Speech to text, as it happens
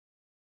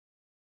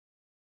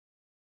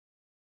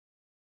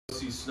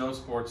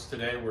Snowsports.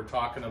 Today we're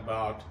talking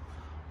about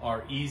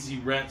our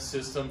Easyrent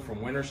system from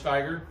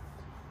Wintersteiger.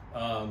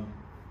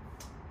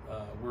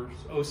 We're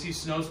OC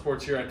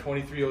Snowsports here at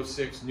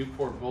 2306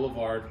 Newport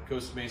Boulevard,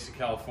 Costa Mesa,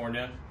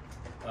 California.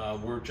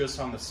 We're just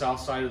on the south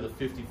side of the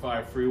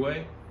 55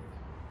 freeway.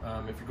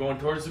 If you're going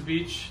towards the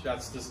beach,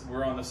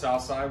 we're on the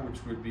south side,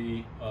 which would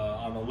be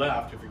on the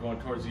left. If you're going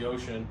towards the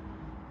ocean,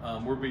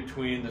 we're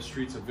between the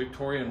streets of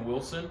Victoria and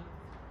Wilson.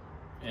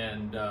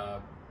 And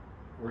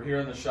we're here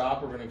in the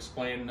shop. We're going to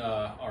explain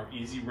our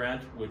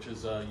Easyrent, which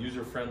is a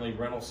user-friendly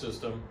rental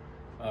system.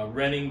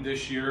 Renting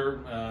this year,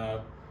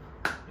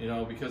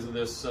 because of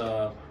this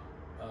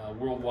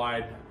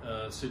worldwide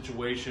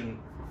situation,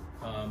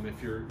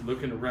 if you're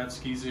looking to rent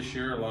skis this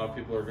year, a lot of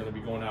people are going to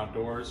be going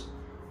outdoors.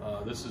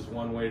 This is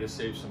one way to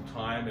save some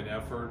time and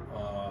effort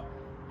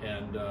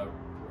and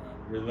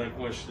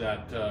relinquish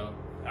that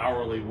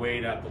hourly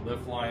wait at the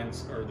lift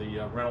lines or the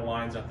rental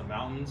lines at the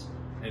mountains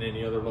and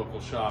any other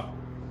local shop.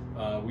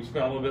 We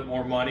spent a little bit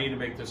more money to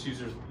make this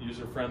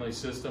user-friendly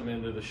system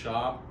into the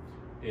shop.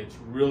 It's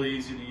really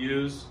easy to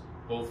use,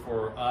 both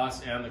for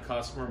us and the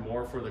customer,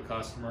 more for the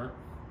customer.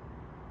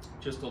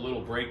 Just a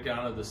little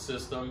breakdown of the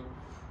system.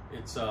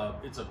 It's a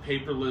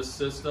paperless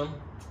system,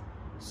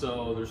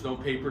 so there's no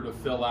paper to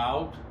fill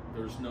out.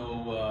 There's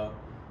no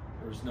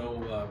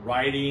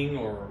writing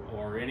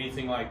or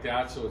anything like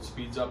that, so it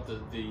speeds up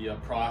the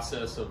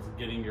process of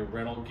getting your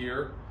rental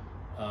gear.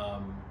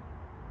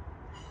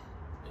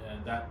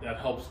 And that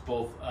helps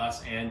both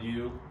us and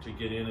you to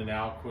get in and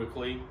out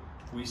quickly.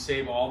 We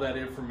save all that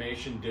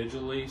information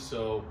digitally,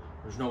 so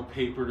there's no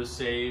paper to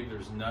save,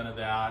 there's none of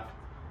that.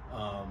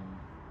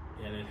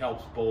 And it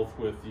helps both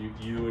with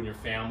you and your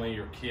family,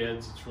 your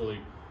kids. It's really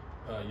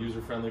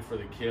user-friendly for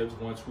the kids.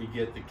 Once we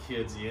get the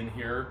kids in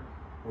here,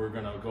 we're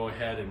gonna go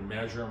ahead and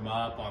measure them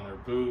up on their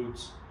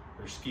boots,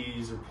 their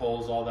skis, their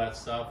poles, all that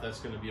stuff. That's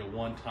gonna be a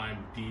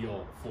one-time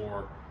deal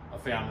for a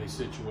family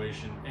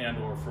situation and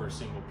or for a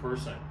single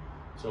person.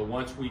 So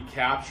once we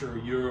capture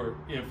your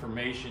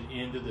information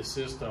into the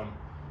system,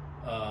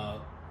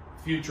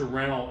 future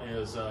rental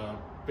is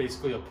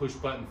basically a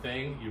push-button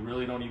thing. You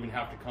really don't even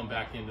have to come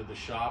back into the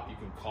shop. You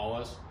can call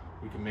us.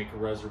 We can make a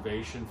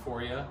reservation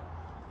for you.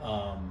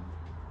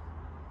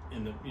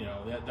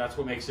 That's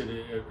what makes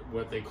it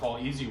what they call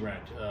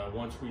Easyrent.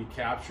 Once we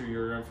capture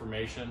your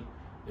information,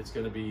 it's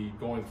going to be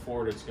going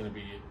forward. It's going to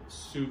be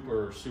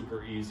super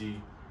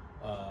easy.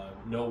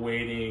 No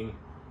waiting.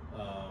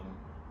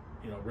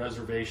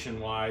 Reservation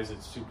wise,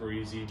 it's super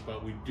easy,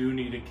 but we do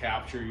need to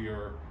capture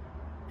your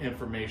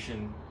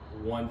information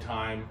one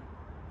time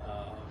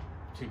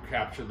to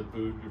capture the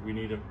boot. We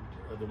need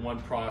the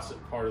one part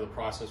of the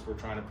process we're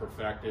trying to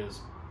perfect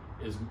is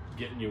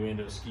getting you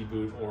into a ski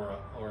boot or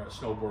a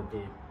snowboard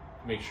boot.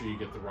 Make sure you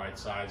get the right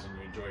size and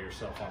you enjoy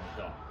yourself on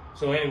the hill.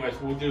 So anyways,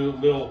 we'll do a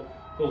little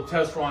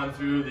test run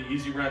through the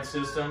Easyrent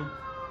system.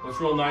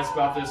 What's real nice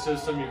about this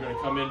system, you're going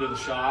to come into the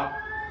shop.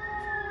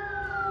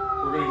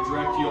 We're going to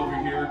direct you over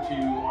here to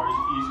our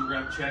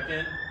Easyrent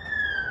check-in.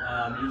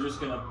 You're just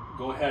going to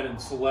go ahead and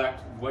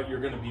select what you're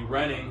going to be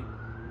renting.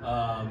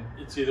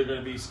 It's either going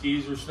to be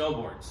skis or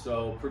snowboards.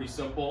 So pretty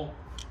simple.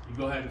 You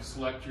go ahead and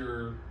select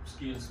your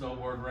ski and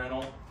snowboard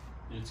rental.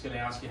 It's going to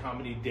ask you how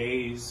many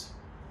days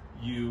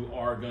you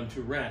are going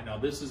to rent. Now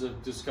this is a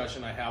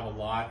discussion I have a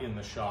lot in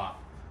the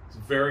shop. It's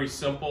very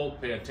simple.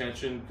 Pay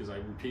attention because I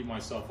repeat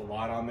myself a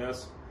lot on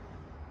this.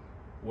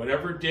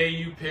 Whatever day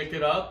you pick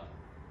it up,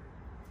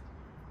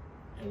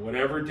 and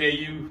whatever day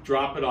you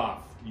drop it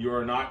off, you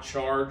are not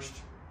charged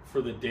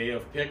for the day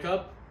of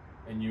pickup,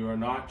 and you are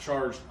not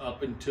charged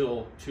up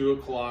until 2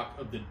 o'clock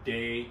of the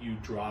day you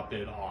drop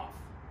it off.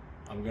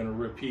 I'm going to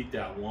repeat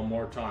that one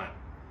more time.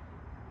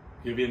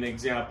 Give you an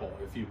example.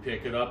 If you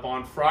pick it up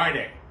on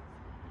Friday,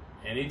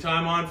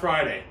 anytime on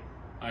Friday,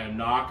 I am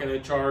not going to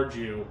charge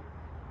you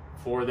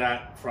for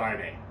that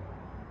Friday.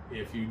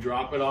 If you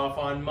drop it off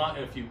on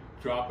if you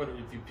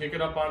pick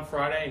it up on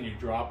Friday and you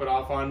drop it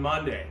off on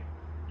Monday,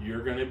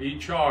 you're going to be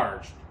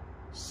charged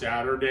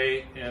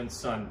Saturday and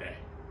Sunday,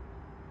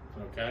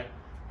 okay?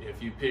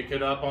 If you pick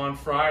it up on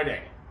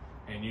Friday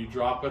and you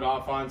drop it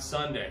off on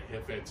Sunday,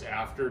 if it's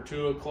after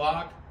 2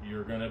 o'clock,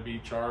 you're going to be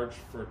charged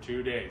for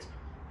 2 days.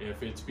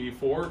 If it's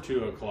before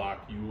 2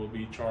 o'clock, you will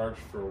be charged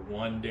for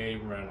 1 day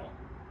rental.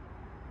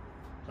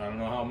 So I don't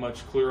know how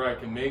much clearer I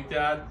can make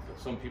that.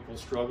 Some people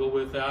struggle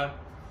with that,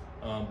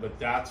 but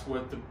that's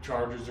what the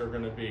charges are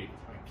going to be.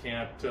 I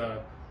can't...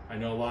 I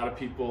know a lot of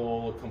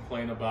people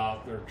complain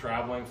about they're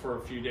traveling for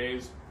a few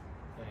days.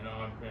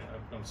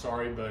 I'm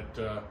sorry,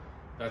 but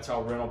that's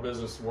how rental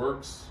business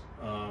works,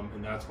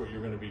 and that's what you're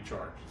going to be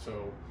charged.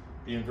 So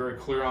being very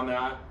clear on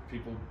that,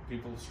 people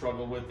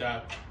struggle with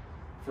that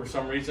for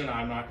some reason.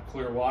 I'm not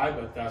clear why,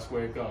 but that's the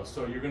way it goes.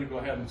 So you're going to go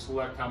ahead and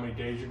select how many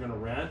days you're going to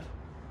rent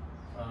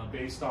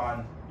based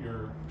on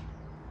your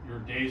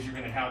days you're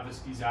going to have the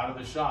skis out of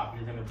the shop.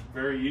 You're going to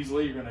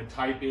you're going to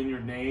type in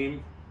your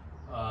name.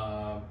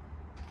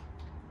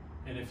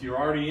 And if you're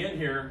already in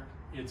here,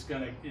 it's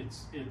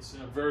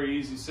a very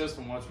easy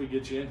system. Once we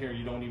get you in here,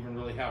 you don't even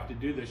really have to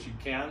do this. You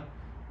can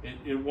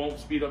It won't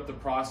speed up the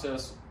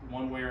process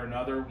one way or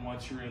another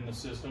once you're in the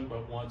system,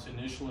 but once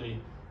initially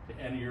to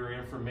enter your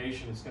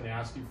information, it's going to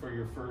ask you for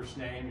your first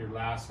name, your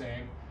last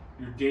name.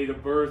 Your date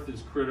of birth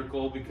is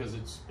critical because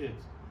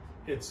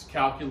it's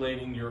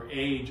calculating your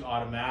age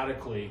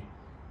automatically.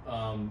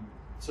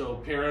 So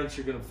parents,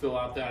 you're going to fill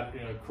out that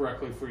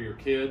correctly for your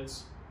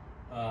kids.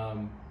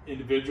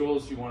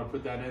 Individuals, you want to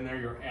put that in there.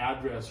 Your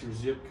address, your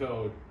zip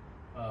code.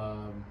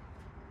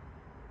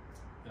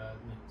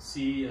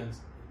 C and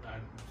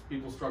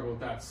people struggle with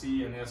that.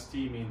 C and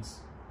ST means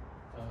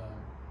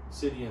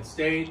city and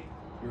state.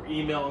 Your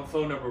email and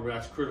phone number,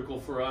 that's critical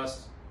for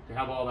us to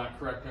have all that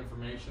correct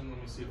information.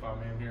 Let me see if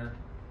I'm in here.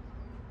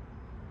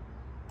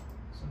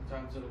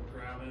 Sometimes it'll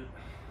grab it.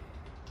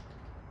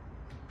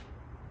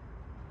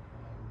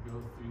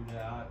 We'll go through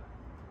that.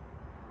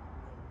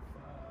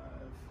 5,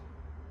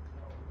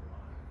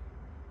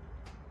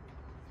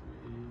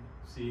 3.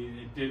 See,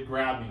 it did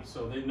grab me,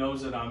 so it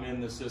knows that I'm in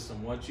the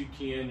system. Once you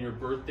key in your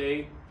birth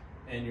date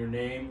and your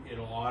name,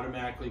 it'll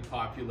automatically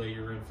populate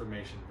your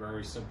information.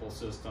 Very simple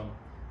system.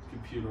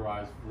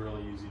 Computerized,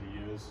 really easy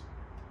to use.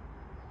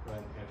 Go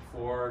ahead and hit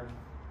forward.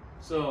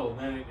 So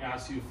then it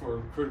asks you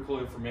for critical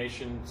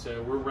information.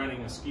 So we're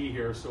renting a ski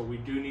here, so we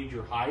do need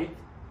your height,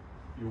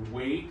 your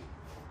weight,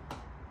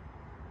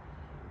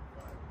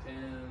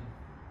 5'10",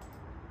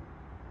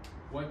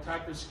 what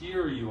type of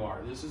skier you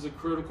are. This is a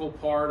critical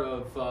part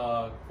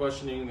of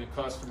questioning the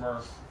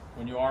customer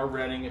when you are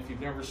renting. If you've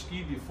never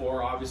skied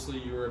before, obviously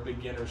you're a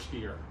beginner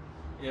skier.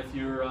 If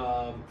you're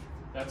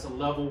that's a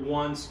level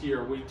 1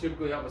 skier. We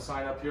typically have a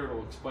sign up here to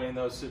explain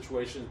those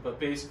situations, but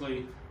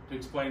basically to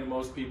explain to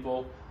most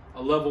people,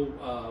 a level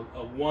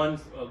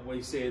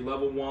we say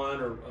level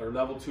 1 or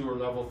level 2 or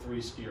level 3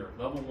 skier.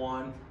 Level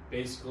 1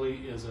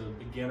 basically is a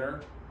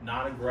beginner,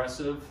 not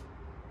aggressive.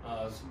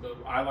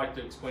 I like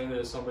to explain it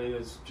as somebody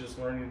that's just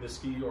learning to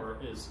ski or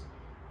is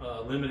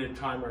limited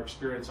time or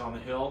experience on the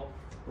hill.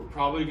 We're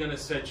probably going to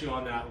set you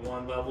on that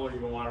 1 level.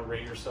 You're going to want to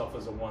rate yourself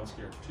as a 1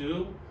 skier.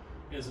 2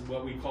 is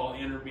what we call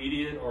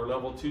intermediate or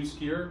level 2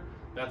 skier.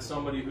 That's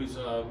somebody who's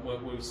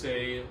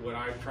what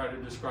I try to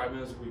describe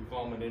as, we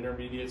call them an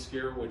intermediate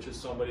skier, which is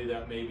somebody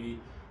that maybe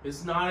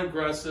is not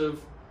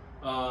aggressive,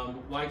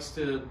 likes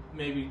to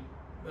maybe,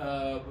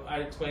 I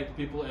explain to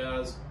people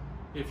as,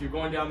 if you're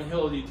going down the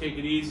hill, you take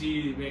it easy,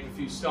 you make a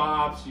few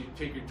stops, you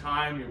take your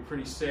time, you're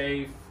pretty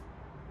safe,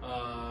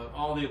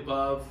 all the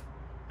above.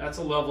 That's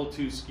a level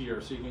 2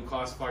 skier, so you can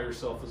classify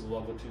yourself as a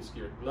level 2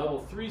 skier. Level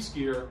 3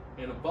 skier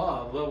and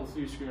above, level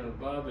 3 skier and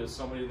above is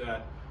somebody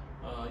that,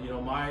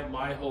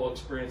 my whole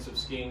experience of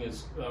skiing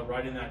is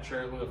riding that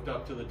chairlift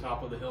up to the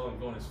top of the hill and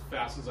going as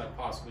fast as I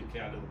possibly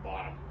can to the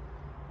bottom.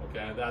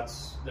 Okay,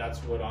 that's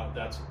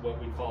what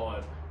we call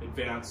an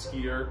advanced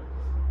skier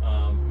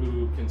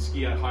who can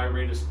ski at high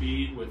rate of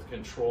speed with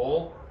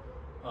control.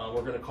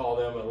 We're going to call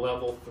them a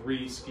level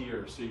 3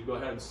 skier. So you go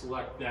ahead and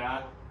select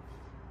that.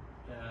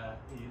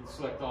 You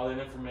select all that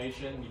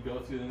information. You go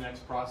through the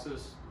next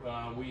process.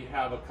 We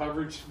have a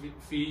coverage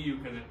fee. You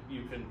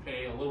can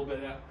pay a little bit.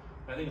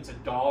 I think it's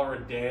 $1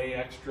 a day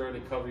extra to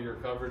cover your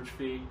coverage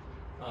fee,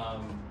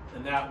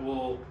 and that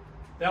will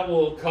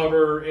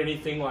cover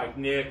anything like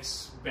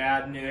nicks,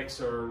 bad nicks,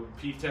 or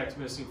P-techs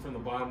missing from the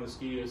bottom of the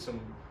ski, some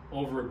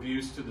over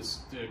abuse to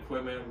the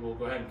equipment. We'll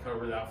go ahead and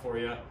cover that for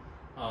you.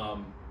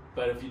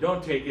 But if you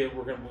don't take it,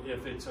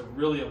 if it's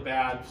really a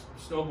bad,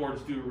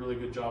 snowboards do a really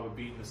good job of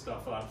beating the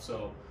stuff up,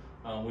 so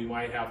we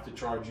might have to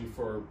charge you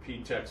for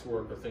P-techs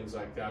work or things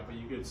like that, but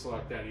you could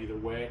select that either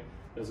way.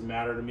 Doesn't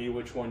matter to me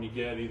which one you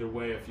get. Either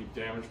way, if you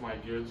damage my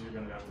goods, you're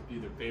going to have to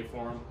either pay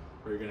for them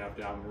or you're going to have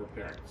them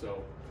repaired.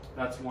 So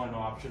that's one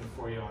option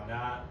for you on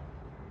that.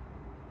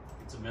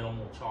 It's a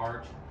minimal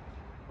charge.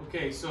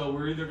 Okay, so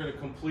we're either going to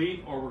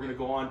complete or we're going to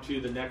go on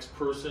to the next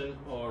person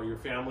or your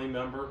family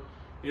member.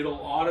 It'll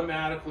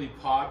automatically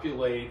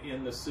populate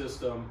in the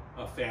system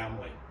a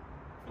family.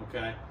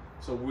 Okay,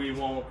 so we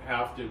won't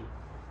have to.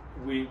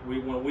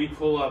 When we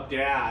pull up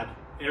dad,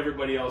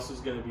 everybody else is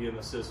going to be in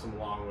the system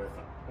along with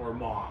them, or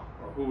mom,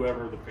 or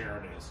whoever the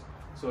parent is.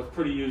 So it's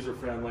pretty user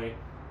friendly.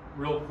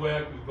 Real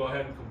quick, we go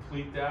ahead and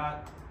complete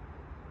that.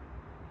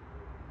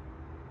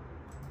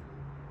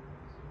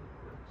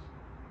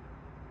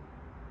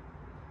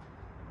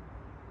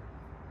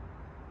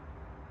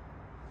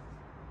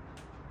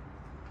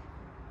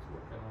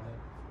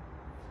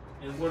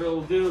 And what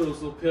it'll do is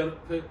it'll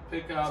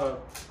pick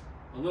out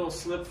a little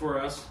slip for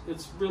us.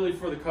 It's really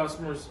for the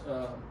customer's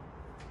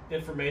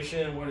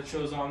information, and what it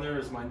shows on there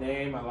is my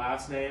name, my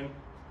last name,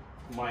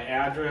 my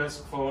address,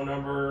 phone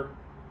number,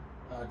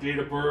 date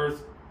of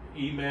birth,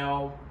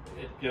 email.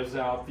 It gives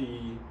out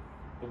the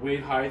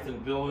weight, height, and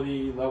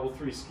ability, level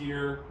 3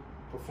 skier,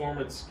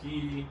 performance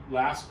ski,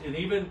 it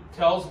even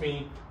tells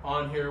me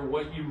on here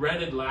what you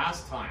rented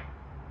last time.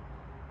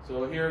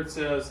 So here it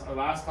says,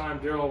 last time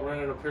Daryl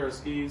rented a pair of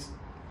skis,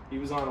 he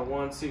was on a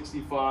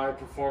 165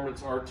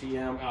 performance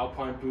RTM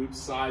Alpine boot,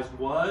 size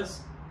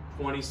was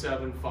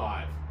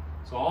 27.5.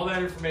 So all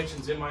that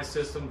information's in my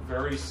system,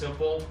 very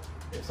simple.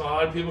 If a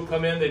lot of people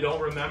come in, they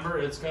don't remember,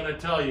 it's gonna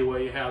tell you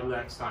what you have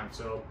next time.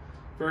 So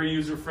very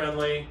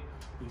user-friendly.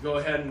 You go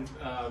ahead and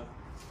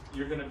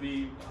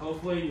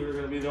hopefully you're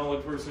gonna be the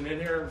only person in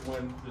here.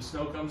 When the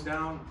snow comes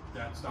down,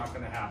 that's not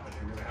gonna happen.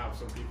 You're gonna have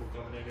some people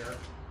coming in here.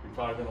 You're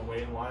probably gonna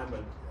wait in line,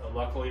 but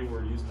luckily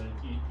we're using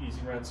an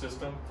Easyrent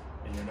system,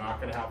 and you're not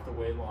gonna have to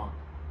wait long.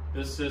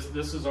 This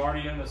is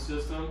already in the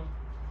system.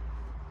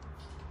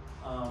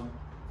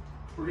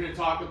 We're gonna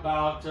talk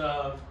about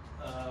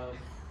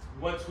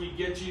once we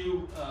get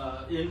you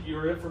in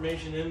your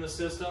information in the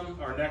system,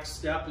 our next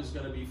step is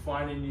going to be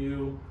finding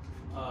you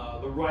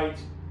the right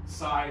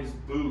size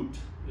boot.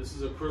 This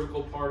is a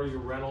critical part of your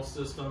rental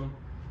system,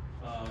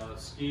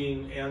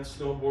 skiing and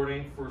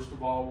snowboarding. First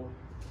of all,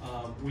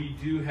 we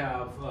do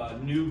have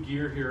new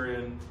gear here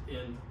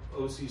in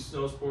OC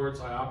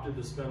Snowsports. I opted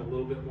to spend a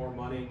little bit more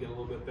money and get a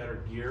little bit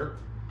better gear.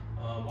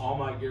 All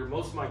my gear,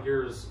 most of my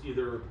gear is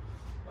either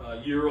a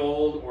year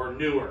old or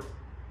newer.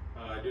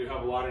 I do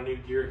have a lot of new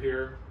gear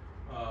here.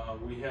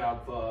 We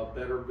have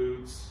better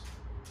boots.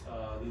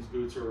 These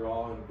boots are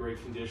all in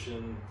great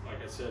condition.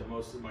 Like I said,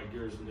 most of my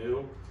gear is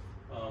new.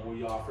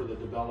 We offer the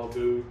DeBello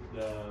boot,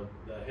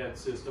 the head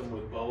system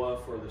with BOA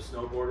for the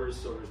snowboarders,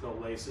 so there's no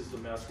laces to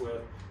mess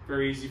with.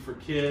 Very easy for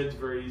kids,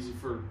 very easy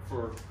for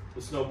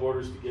the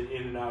snowboarders to get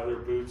in and out of their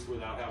boots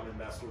without having to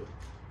mess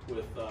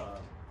with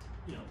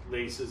you know,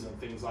 laces and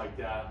things like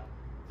that.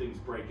 Things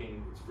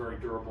breaking. It's very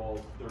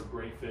durable. They're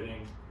great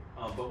fitting.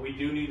 But we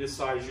do need to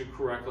size you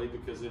correctly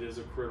because it is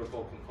a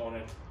critical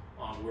component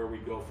on where we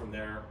go from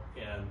there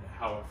and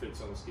how it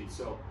fits on the ski.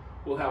 So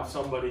we'll have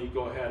somebody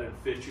go ahead and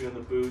fit you in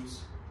the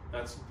boots.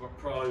 That's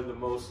probably the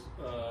most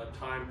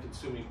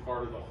time-consuming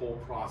part of the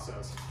whole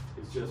process,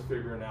 is just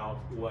figuring out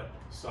what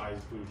size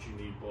boots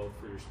you need both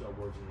for your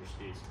snowboards and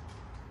your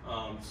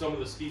skis. Some of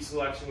the ski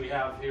selection we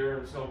have here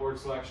in snowboard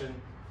selection,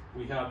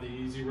 we have the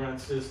Easyrent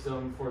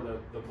system for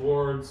the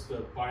boards.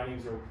 The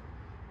bindings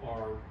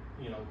are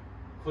you know,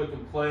 click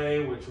and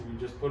play, which we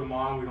just put them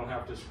on. We don't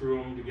have to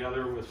screw them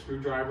together with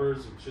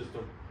screwdrivers. It's just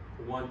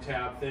a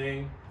one-tab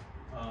thing.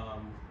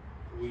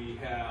 We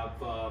have,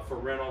 for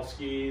rental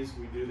skis,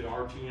 we do the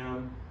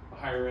RTM, the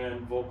higher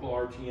end vocal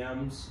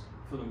RTMs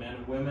for the men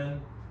and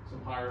women,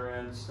 some higher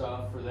end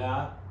stuff for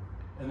that.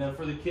 And then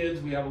for the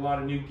kids, we have a lot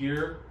of new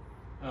gear.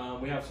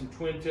 We have some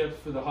twin tips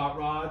for the hot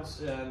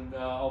rods and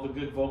all the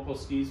good vocal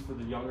skis for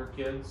the younger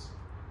kids.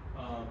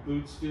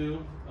 Boots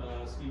do,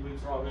 ski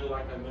boots are all new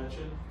like I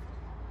mentioned.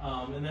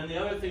 And then the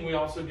other thing we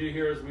also do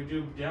here is we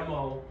do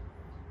demo,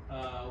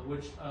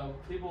 which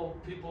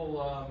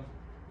people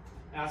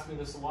ask me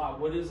this a lot.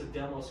 What is a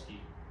demo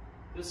ski?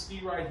 This ski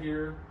right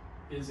here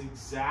is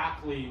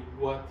exactly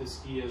what the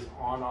ski is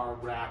on our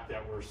rack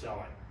that we're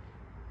selling.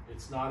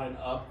 It's not an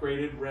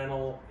upgraded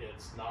rental.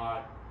 It's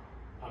not.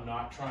 I'm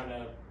not trying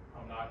to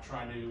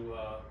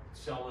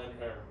sell it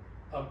or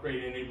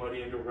upgrade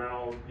anybody into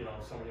rental. You know,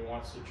 somebody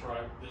wants to try.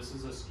 This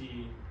is a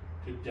ski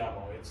to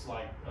demo. It's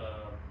like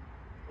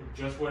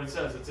just what it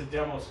says. It's a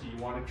demo ski.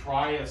 You want to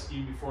try a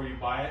ski before you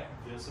buy it.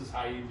 This is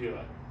how you do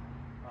it.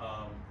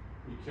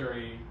 We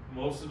carry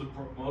most of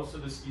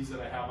the skis that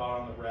I have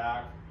out on the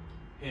rack.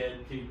 Head,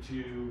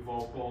 K2,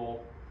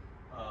 vocal.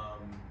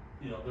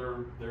 You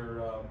know,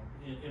 they're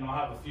and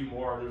I'll have a few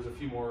more. There's a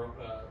few more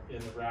in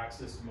the rack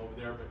system over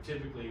there. But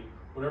typically,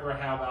 whatever I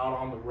have out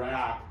on the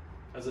rack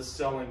as a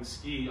selling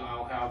ski,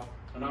 I'll have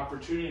an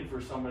opportunity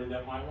for somebody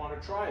that might want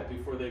to try it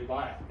before they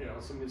buy it. You know,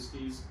 some of the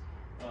skis,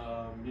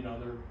 you know,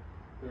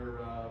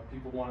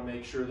 people want to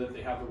make sure that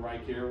they have the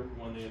right gear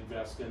when they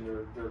invest in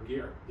their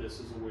gear. This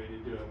is a way to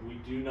do it. We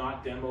do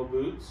not demo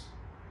boots.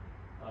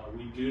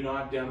 We do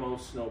not demo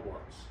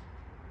snowboards.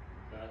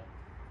 Okay?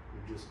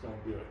 We just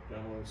don't do it.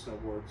 Demoing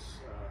snowboards,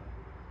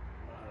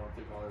 I don't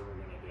think I'm ever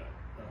going to do it.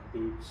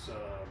 Boots,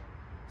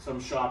 some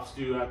shops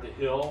do at the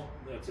hill.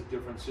 That's a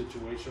different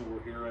situation.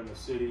 We're here in the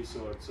city,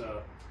 so it's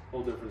a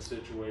whole different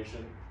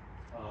situation.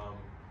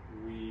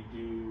 We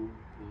do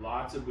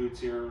lots of boots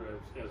here,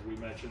 as we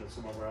mentioned in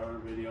some of our other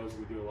videos.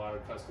 We do a lot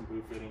of custom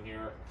boot fitting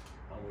here.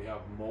 We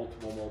have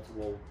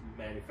multiple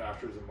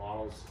manufacturers and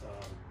models,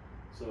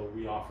 so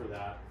we offer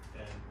that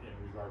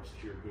in regards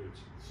to your boots.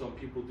 Some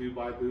people do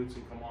buy boots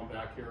and come on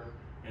back here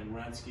and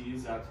rent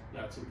skis.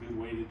 That's a good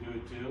way to do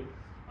it too.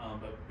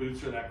 But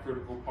boots are that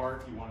critical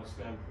part. You want to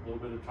spend a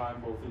little bit of time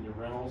both in your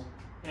rentals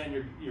and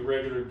your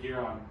regular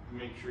gear on to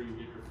make sure you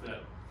get your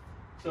fit.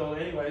 So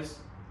anyways,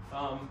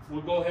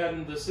 we'll go ahead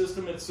and the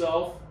system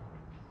itself,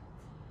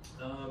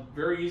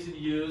 very easy to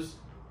use.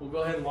 We'll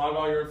go ahead and log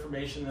all your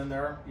information in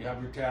there. You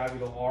have your tag,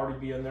 it'll already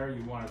be in there.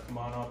 You want to come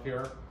on up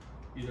here,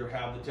 either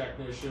have the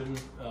technician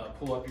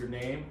pull up your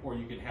name, or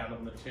you can hand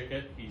him the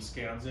ticket. He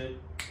scans it,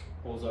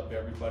 pulls up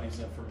everybody's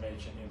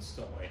information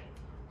instantly.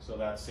 So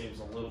that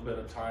saves a little bit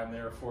of time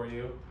there for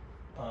you.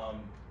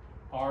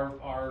 Our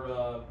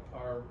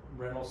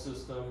rental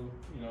system,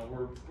 you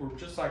know, we're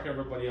just like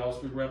everybody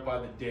else. We rent by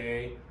the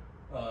day.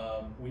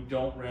 We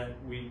don't rent.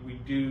 We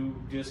do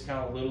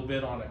discount a little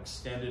bit on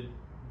extended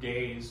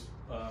days,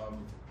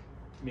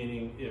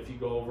 meaning if you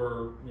go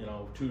over, you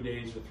know, 2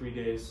 days or 3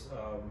 days,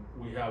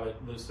 we have it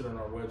listed on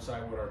our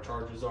website what our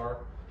charges are.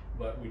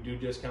 But we do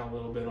discount a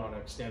little bit on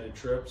extended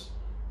trips.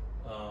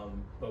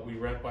 but we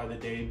rent by the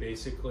day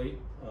basically,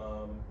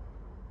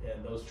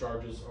 and those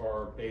charges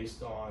are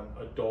based on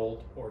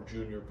adult or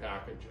junior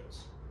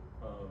packages.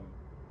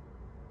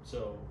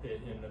 So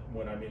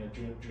when I mean a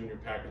junior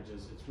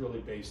packages, it's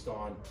really based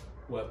on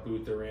what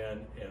boot they're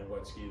in and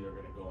what ski they're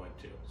going to go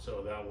into.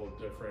 So that will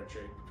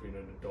differentiate between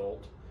an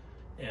adult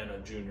and a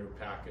junior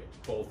package,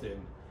 both in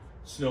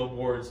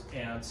snowboards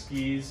and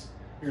skis.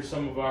 Here's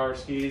some of our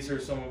skis,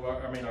 here's some of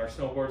our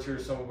snowboards,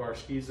 here's some of our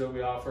skis that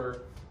we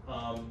offer.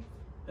 And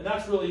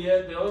that's really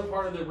it. The other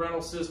part of the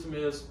rental system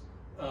is,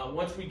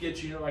 once we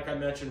get you, like I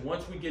mentioned,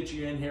 once we get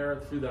you in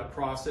here through that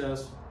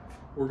process,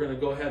 we're going to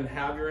go ahead and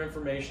have your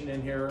information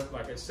in here.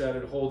 Like I said,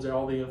 it holds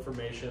all the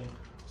information.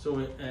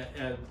 So,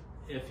 and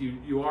if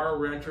you are a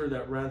renter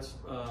that rents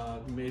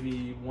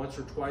maybe once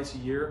or twice a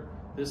year,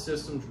 this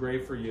system's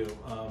great for you.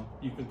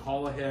 You can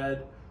call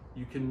ahead,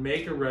 you can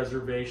make a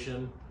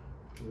reservation.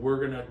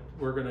 We're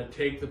gonna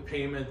take the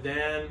payment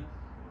then.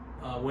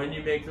 When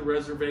you make the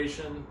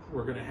reservation,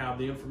 we're gonna have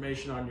the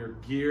information on your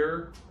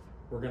gear.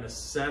 We're gonna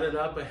set it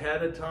up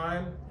ahead of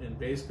time, and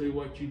basically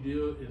what you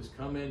do is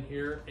come in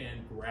here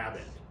and grab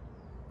it.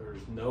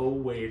 There's no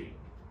waiting,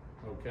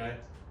 okay?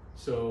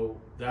 So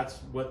that's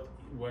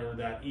where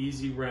that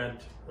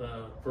Easyrent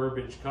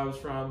verbiage comes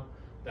from.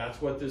 That's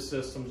what this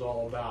system's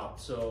all about.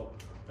 So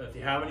if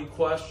you have any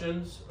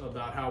questions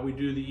about how we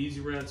do the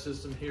Easyrent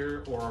system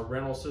here or our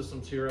rental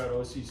systems here at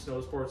OC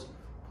Snowsports,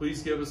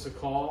 please give us a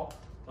call.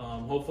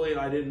 Hopefully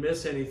I didn't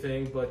miss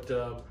anything, but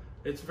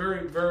it's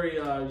very, very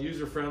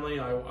user-friendly.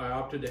 I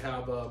opted to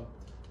have a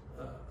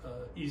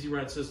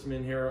Easyrent system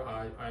in here.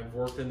 I've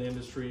worked in the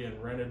industry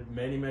and rented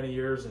many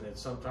years, and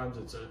sometimes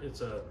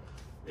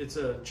it's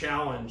a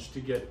challenge to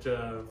get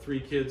 3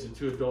 kids and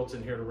 2 adults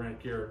in here to rent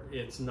gear.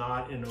 It's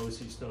not in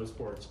OC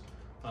Snowsports.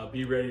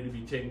 Be ready to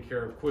be taken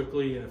care of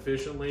quickly and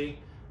efficiently,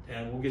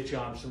 and we'll get you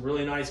on some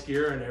really nice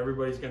gear, and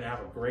everybody's going to have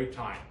a great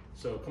time.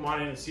 So come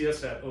on in and see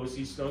us at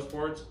OC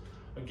Snowsports.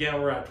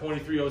 Again, we're at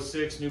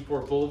 2306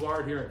 Newport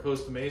Boulevard here in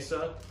Costa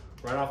Mesa,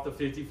 right off the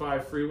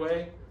 55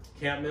 freeway.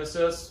 Can't miss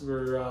us.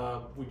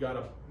 We got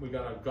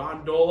a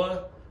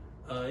gondola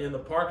in the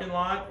parking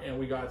lot, and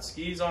we got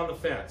skis on the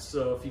fence.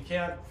 So if you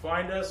can't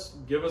find us,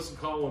 give us a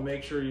call. We'll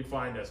make sure you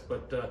find us.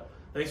 But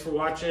thanks for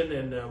watching,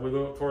 and we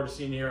look forward to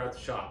seeing you here at the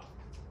shop.